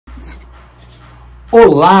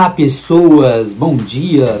Olá pessoas, bom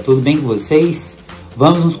dia, tudo bem com vocês?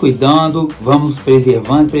 Vamos nos cuidando, vamos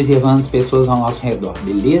preservando as pessoas ao nosso redor,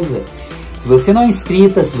 beleza? Se você não é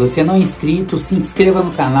inscrita, se você não é inscrito, se inscreva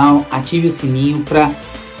no canal, ative o sininho para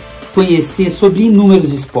conhecer sobre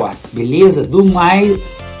inúmeros esportes, beleza? Do mais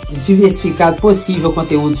diversificado possível o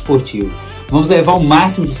conteúdo esportivo. Vamos levar o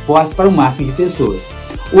máximo de esportes para o máximo de pessoas.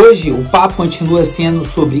 Hoje o papo continua sendo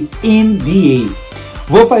sobre NBA.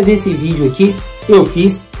 Vou fazer esse vídeo aqui,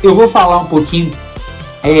 eu vou falar um pouquinho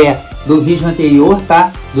do vídeo anterior,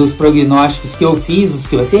 tá? Dos prognósticos que eu fiz, os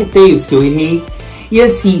que eu acertei, os que eu errei. E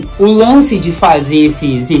assim, o lance de fazer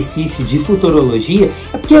esse exercício de futurologia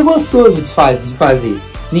é porque é gostoso de fazer.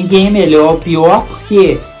 Ninguém é melhor ou pior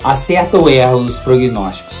porque acerta ou erra os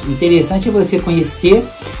prognósticos. O interessante é você conhecer,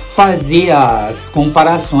 fazer as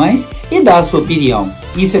comparações e dar a sua opinião.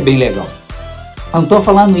 Isso é bem legal. Eu não tô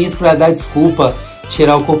falando isso para dar desculpa,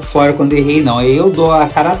 tirar o corpo fora quando errei, não. Eu dou a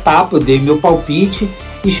cara a tapa, eu dei meu palpite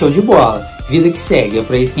e show de bola. Vida que segue, é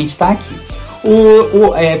para isso que a gente está aqui.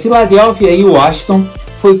 Filadélfia e Washington,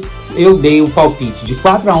 eu dei o palpite de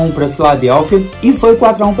 4-1 para Filadélfia e foi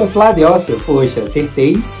 4-1 para Filadélfia. Poxa,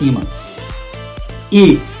 acertei em cima.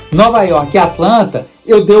 E Nova York e Atlanta,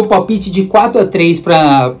 eu dei o palpite de 4-3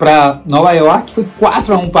 para Nova York, foi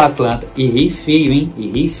 4-1 para Atlanta. Errei feio, hein?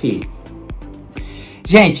 Errei feio.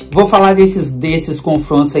 Gente, vou falar desses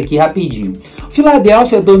confrontos aqui rapidinho.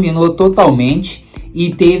 Filadélfia dominou totalmente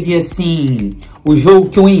e teve assim o jogo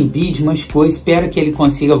que o Embiid machucou. Espero que ele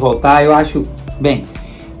consiga voltar. Eu acho, bem,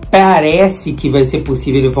 parece que vai ser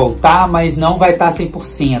possível ele voltar, mas não vai estar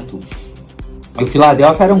 100%. O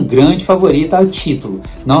Filadélfia era um grande favorito ao título,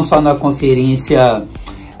 não só na conferência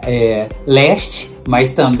leste,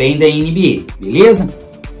 mas também da NBA, beleza?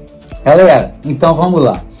 Galera, então vamos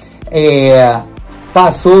lá.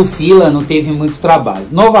 Passou o Fila, não teve muito trabalho.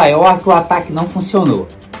 Nova York, o ataque não funcionou.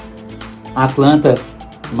 Atlanta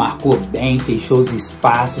marcou bem, fechou os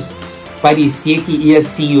espaços. Parecia que ia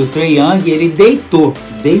assim, o Trae Young, ele deitou.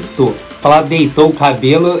 Falar deitou o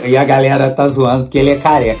cabelo e a galera tá zoando porque ele é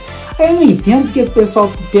careca. Aí eu não entendo porque o pessoal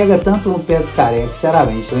pega tanto no pé dos carecas,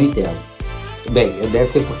 sinceramente, eu não entendo. Bem, deve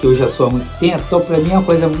ser porque eu já sou há muito tempo, então pra mim é uma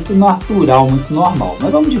coisa muito natural, muito normal.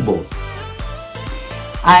 Mas vamos de boa.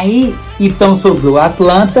 Aí, então sobrou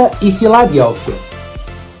Atlanta e Filadélfia.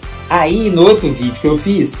 Aí, no outro vídeo que eu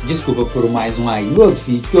fiz, desculpa por mais um aí, no outro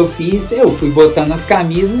vídeo que eu fiz, eu fui botando as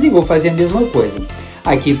camisas e vou fazer a mesma coisa.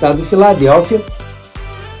 Aqui tá do Filadélfia,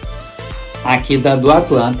 aqui tá do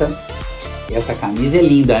Atlanta. Essa camisa é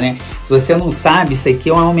linda, né? Se você não sabe, isso aqui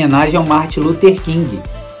é uma homenagem ao Martin Luther King,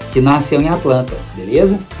 que nasceu em Atlanta,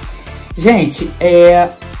 beleza? Gente,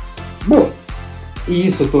 bom,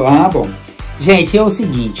 isso, bom. Gente, é o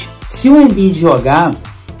seguinte, se o Embiid jogar,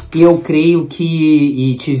 eu creio que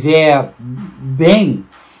e tiver bem,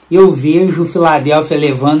 eu vejo o Filadélfia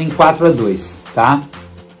levando em 4-2, tá?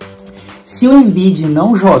 Se o Embiid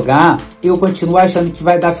não jogar, eu continuo achando que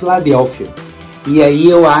vai dar Filadélfia. E aí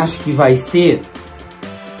eu acho que vai ser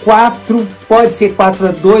pode ser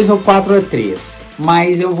 4-2 ou 4-3.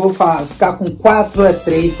 Mas eu vou ficar com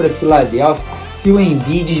 4-3 para Filadélfia se o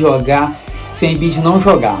Embiid jogar. Se o Embiid não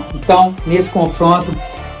jogar. Então, nesse confronto,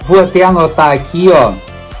 vou até anotar aqui, ó,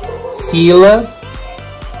 Fila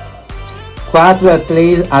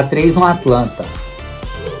 4-3 no Atlanta,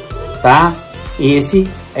 tá? Esse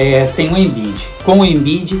é sem o Embiid. Com o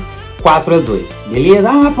Embiid, 4-2,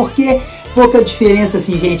 beleza? Ah, porque pouca diferença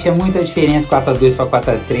assim, gente, é muita diferença 4-2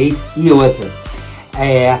 para 4-3 e outra.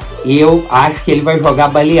 Eu acho que ele vai jogar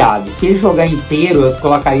baleado. Se ele jogar inteiro, eu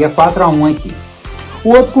colocaria 4-1 aqui.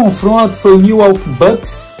 O outro confronto foi o Milwaukee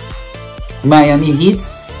Bucks, Miami Heat.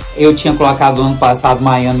 Eu tinha colocado ano passado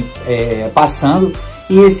Miami passando.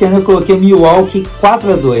 E esse ano eu coloquei o Milwaukee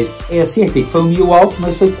 4-2. Eu acertei que foi o Milwaukee,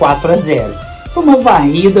 mas foi 4-0. Foi uma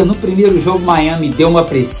varrida. No primeiro jogo Miami deu uma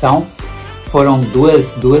pressão. Foram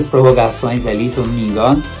duas prorrogações ali, se eu não me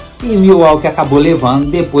engano. E o Milwaukee acabou levando.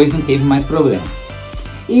 Depois não teve mais problema.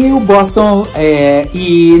 E o Boston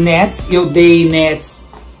e Nets, eu dei Nets.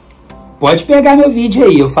 Pode pegar meu vídeo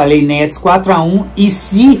aí, eu falei Nets 4-1 e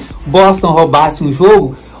se Boston roubasse um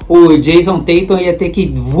jogo, o Jason Tatum ia ter que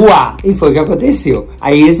voar. E foi o que aconteceu.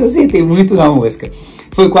 Aí esse eu acertei muito na mosca.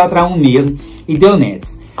 Foi 4-1 mesmo e deu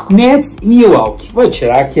Nets. Nets e Milwaukee. Vou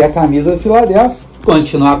tirar aqui a camisa do Philadelphia,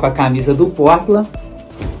 continuar com a camisa do Portland.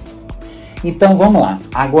 Então vamos lá.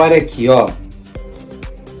 Agora aqui, ó.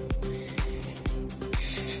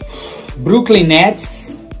 Brooklyn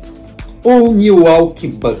Nets ou Milwaukee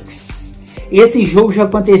Bucks. Esse jogo já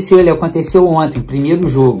aconteceu, ele aconteceu ontem, primeiro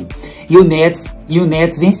jogo. E o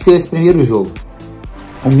Nets venceu esse primeiro jogo.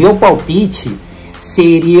 O meu palpite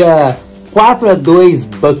seria 4-2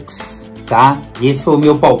 Bucks, tá? Esse foi o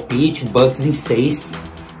meu palpite, Bucks em 6.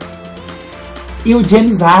 E o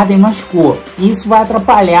James Harden machucou. Isso vai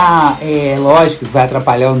atrapalhar, lógico que vai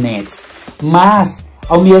atrapalhar o Nets. Mas,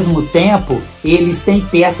 ao mesmo tempo, eles têm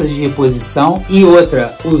peças de reposição e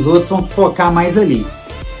outra, os outros vão focar mais ali.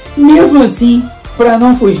 Mesmo assim, para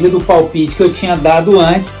não fugir do palpite que eu tinha dado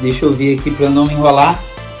antes, deixa eu ver aqui para não me enrolar,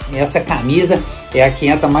 essa camisa é a que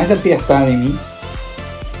entra mais apertada em mim.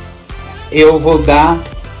 Eu vou dar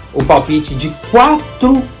o palpite de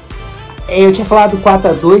 4. Eu tinha falado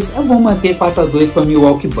 4-2, eu vou manter 4-2 para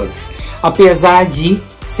Milwaukee Bucks. Apesar de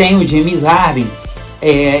sem o James Harden,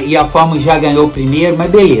 e a forma já ganhou o primeiro, mas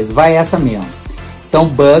beleza, vai essa mesmo. Então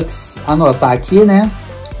Bucks, anotar aqui, né?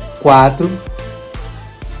 4-2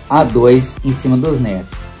 em cima dos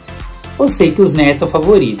Nets. Eu sei que os Nets são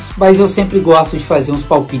favoritos, mas eu sempre gosto de fazer uns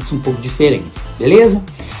palpites um pouco diferentes, beleza?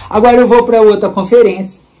 Agora eu vou para outra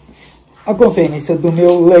conferência. A conferência do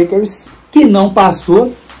meu Lakers, que não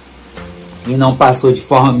passou, e não passou de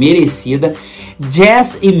forma merecida.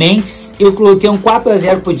 Jazz e Memphis, eu coloquei um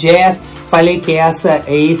 4-0 pro Jazz, falei que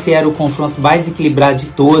esse era o confronto mais equilibrado de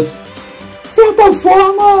todos. De certa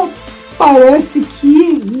forma, parece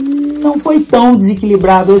que não foi tão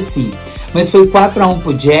desequilibrado assim, mas foi 4-1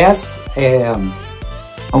 pro Jazz.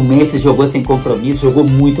 O Memphis jogou sem compromisso, jogou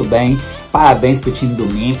muito bem, parabéns pro time do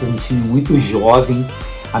Memphis, um time muito jovem,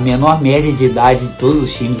 a menor média de idade de todos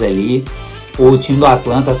os times ali. O time do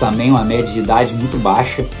Atlanta também, uma média de idade muito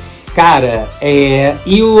baixa. Cara,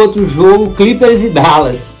 e o outro jogo, Clippers e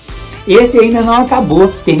Dallas. Esse ainda não acabou,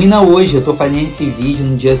 termina hoje. Eu tô fazendo esse vídeo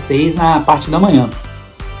no dia 6, na parte da manhã.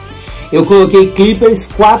 Eu coloquei Clippers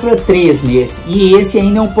 4-3 nesse. E esse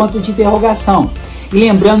ainda é um ponto de interrogação. E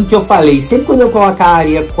lembrando que eu falei, sempre quando eu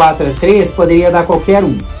colocaria 4-3, poderia dar qualquer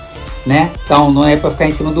um, né? Então não é para ficar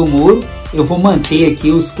em cima do muro. Eu vou manter aqui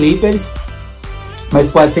os Clippers, mas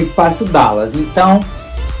pode ser que passe o Dallas. Então,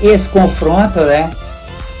 esse confronto, né?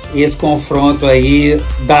 Esse confronto aí,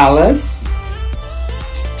 Dallas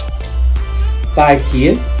tá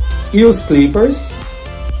aqui. E os Clippers.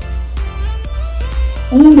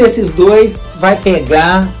 Um desses dois vai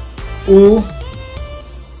pegar o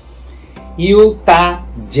Utah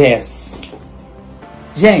Jazz.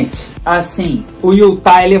 Gente, assim, o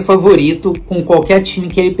Utah ele é favorito com qualquer time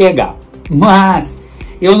que ele pegar. Mas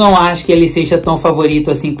eu não acho que ele seja tão favorito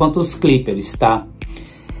assim quanto os Clippers, tá?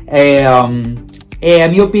 É a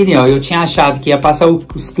minha opinião. Eu tinha achado que ia passar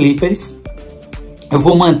os Clippers. Eu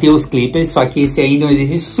vou manter os Clippers, só que esse ainda não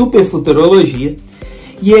existe super futurologia.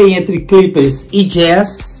 E aí, entre Clippers e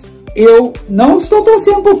Jazz, eu não estou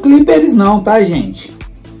torcendo pro Clippers não, tá, gente?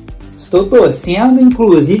 Estou torcendo,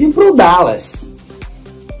 inclusive, pro Dallas.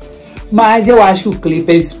 Mas eu acho que o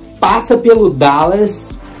Clippers passa pelo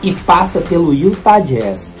Dallas e passa pelo Utah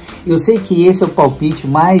Jazz. Eu sei que esse é o palpite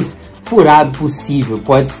mais furado possível,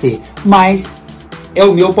 pode ser, mas é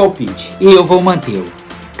o meu palpite e eu vou mantê-lo.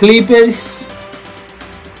 Clippers,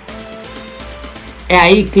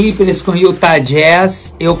 aí Clippers com Utah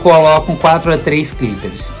Jazz, eu coloco um 4-3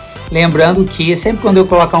 Clippers. Lembrando que sempre quando eu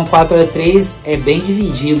colocar um 4-3 é bem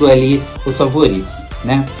dividido ali os favoritos,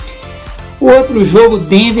 né? O outro jogo,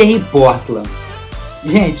 Denver e Portland.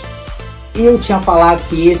 Gente, eu tinha falado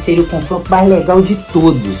que esse seria o confronto mais legal de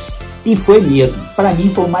todos. E foi mesmo. Para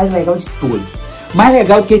mim foi o mais legal de todos. Mais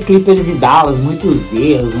legal do que Clippers e Dallas. Muitos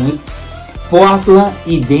erros. Portland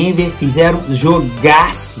e Denver fizeram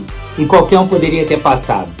jogaço. E qualquer um poderia ter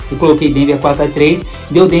passado. Eu coloquei Denver 4-3.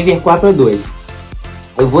 Deu Denver 4-2.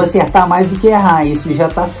 Eu vou acertar mais do que errar. Isso já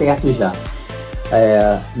tá certo já.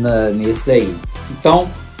 Nesse aí. Então,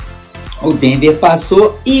 o Denver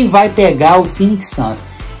passou e vai pegar o Phoenix Suns.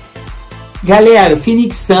 Galera, o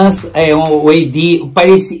Phoenix Suns, o AD,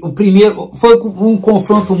 o primeiro foi um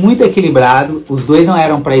confronto muito equilibrado. Os dois não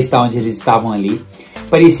eram para estar onde eles estavam ali.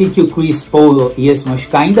 Parecia que o Chris Paul ia se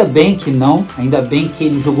machucar. Ainda bem que não. Ainda bem que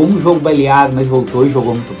ele jogou um jogo baleado, mas voltou e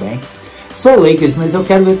jogou muito bem. Sou Lakers, mas eu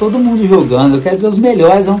quero ver todo mundo jogando. Eu quero ver os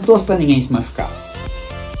melhores. Eu não torço para ninguém se machucar.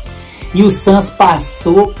 E o Suns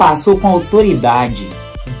passou com autoridade.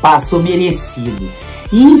 Passou merecido.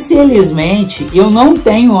 Infelizmente, eu não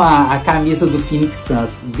tenho a camisa do Phoenix Suns.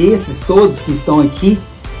 Desses todos que estão aqui,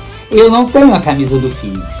 eu não tenho a camisa do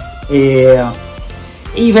Phoenix.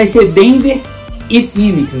 E vai ser Denver e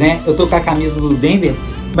Phoenix, né? Eu tô com a camisa do Denver,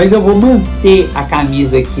 mas eu vou manter a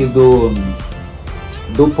camisa aqui do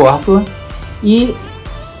Portland e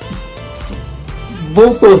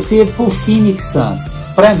vou torcer pro Phoenix Suns.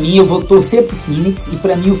 Pra mim, eu vou torcer pro Phoenix e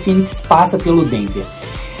pra mim o Phoenix passa pelo Denver.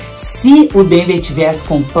 Se o Denver tivesse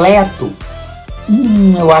completo,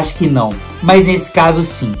 eu acho que não. Mas nesse caso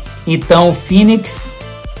sim. Então o Phoenix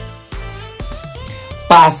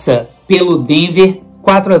passa pelo Denver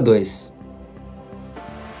 4-2.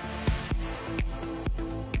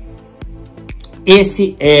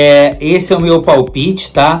 Esse é o meu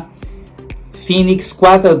palpite, tá? Phoenix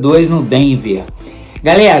 4-2 no Denver.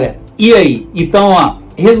 Galera, e aí? Então, ó,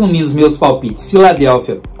 resumindo os meus palpites.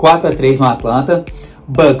 Filadélfia 4-3 no Atlanta.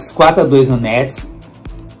 Bucks 4-2 no Nets.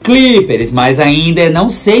 Clippers, mas ainda não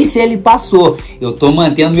sei se ele passou. Eu tô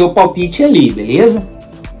mantendo meu palpite ali, beleza?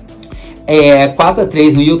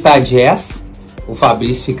 4-3 no Utah Jazz. O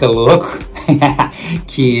Fabrício fica louco.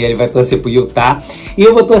 Que ele vai torcer pro Utah. E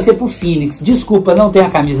eu vou torcer pro Phoenix. Desculpa, não tem a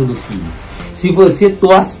camisa do Phoenix. Se você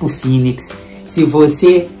torce pro Phoenix, se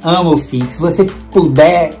você ama o Phoenix, se você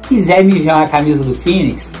quiser me enviar uma camisa do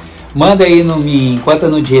Phoenix, manda aí encontra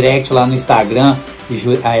no direct lá no Instagram,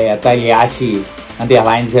 Taliati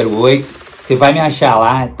 _08. Você vai me achar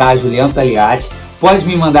lá, tá? Juliano Taliati. Pode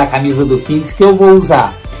me mandar a camisa do Phoenix que eu vou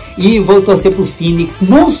usar. E vou torcer pro Phoenix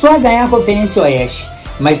não só ganhar a Conferência Oeste,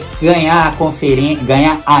 mas ganhar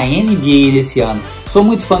a NBA desse ano. Sou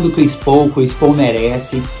muito fã do Chris Paul. Chris Paul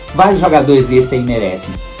merece. Vários jogadores desses aí merecem.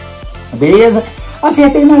 Beleza?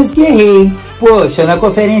 Acertei mais que errei. Poxa, na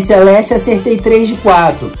Conferência Leste acertei 3 de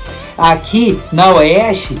 4. Aqui na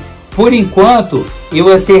Oeste, por enquanto,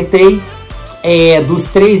 eu acertei dos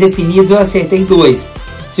 3 definidos, eu acertei 2.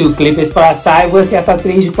 Se o Clippers passar, eu vou acertar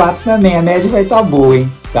 3 de 4 também. A média vai estar boa,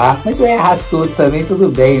 hein? Tá? Mas se eu errasse todos também, tudo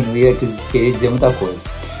bem. Não ia querer dizer muita coisa.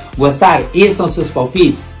 Gostaram? Esses são os seus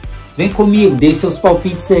palpites? Vem comigo, deixe seus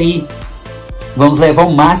palpites aí. Vamos levar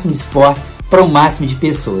o máximo de esporte para o máximo de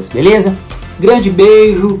pessoas, beleza? Grande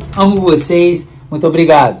beijo, amo vocês, muito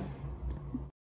obrigado.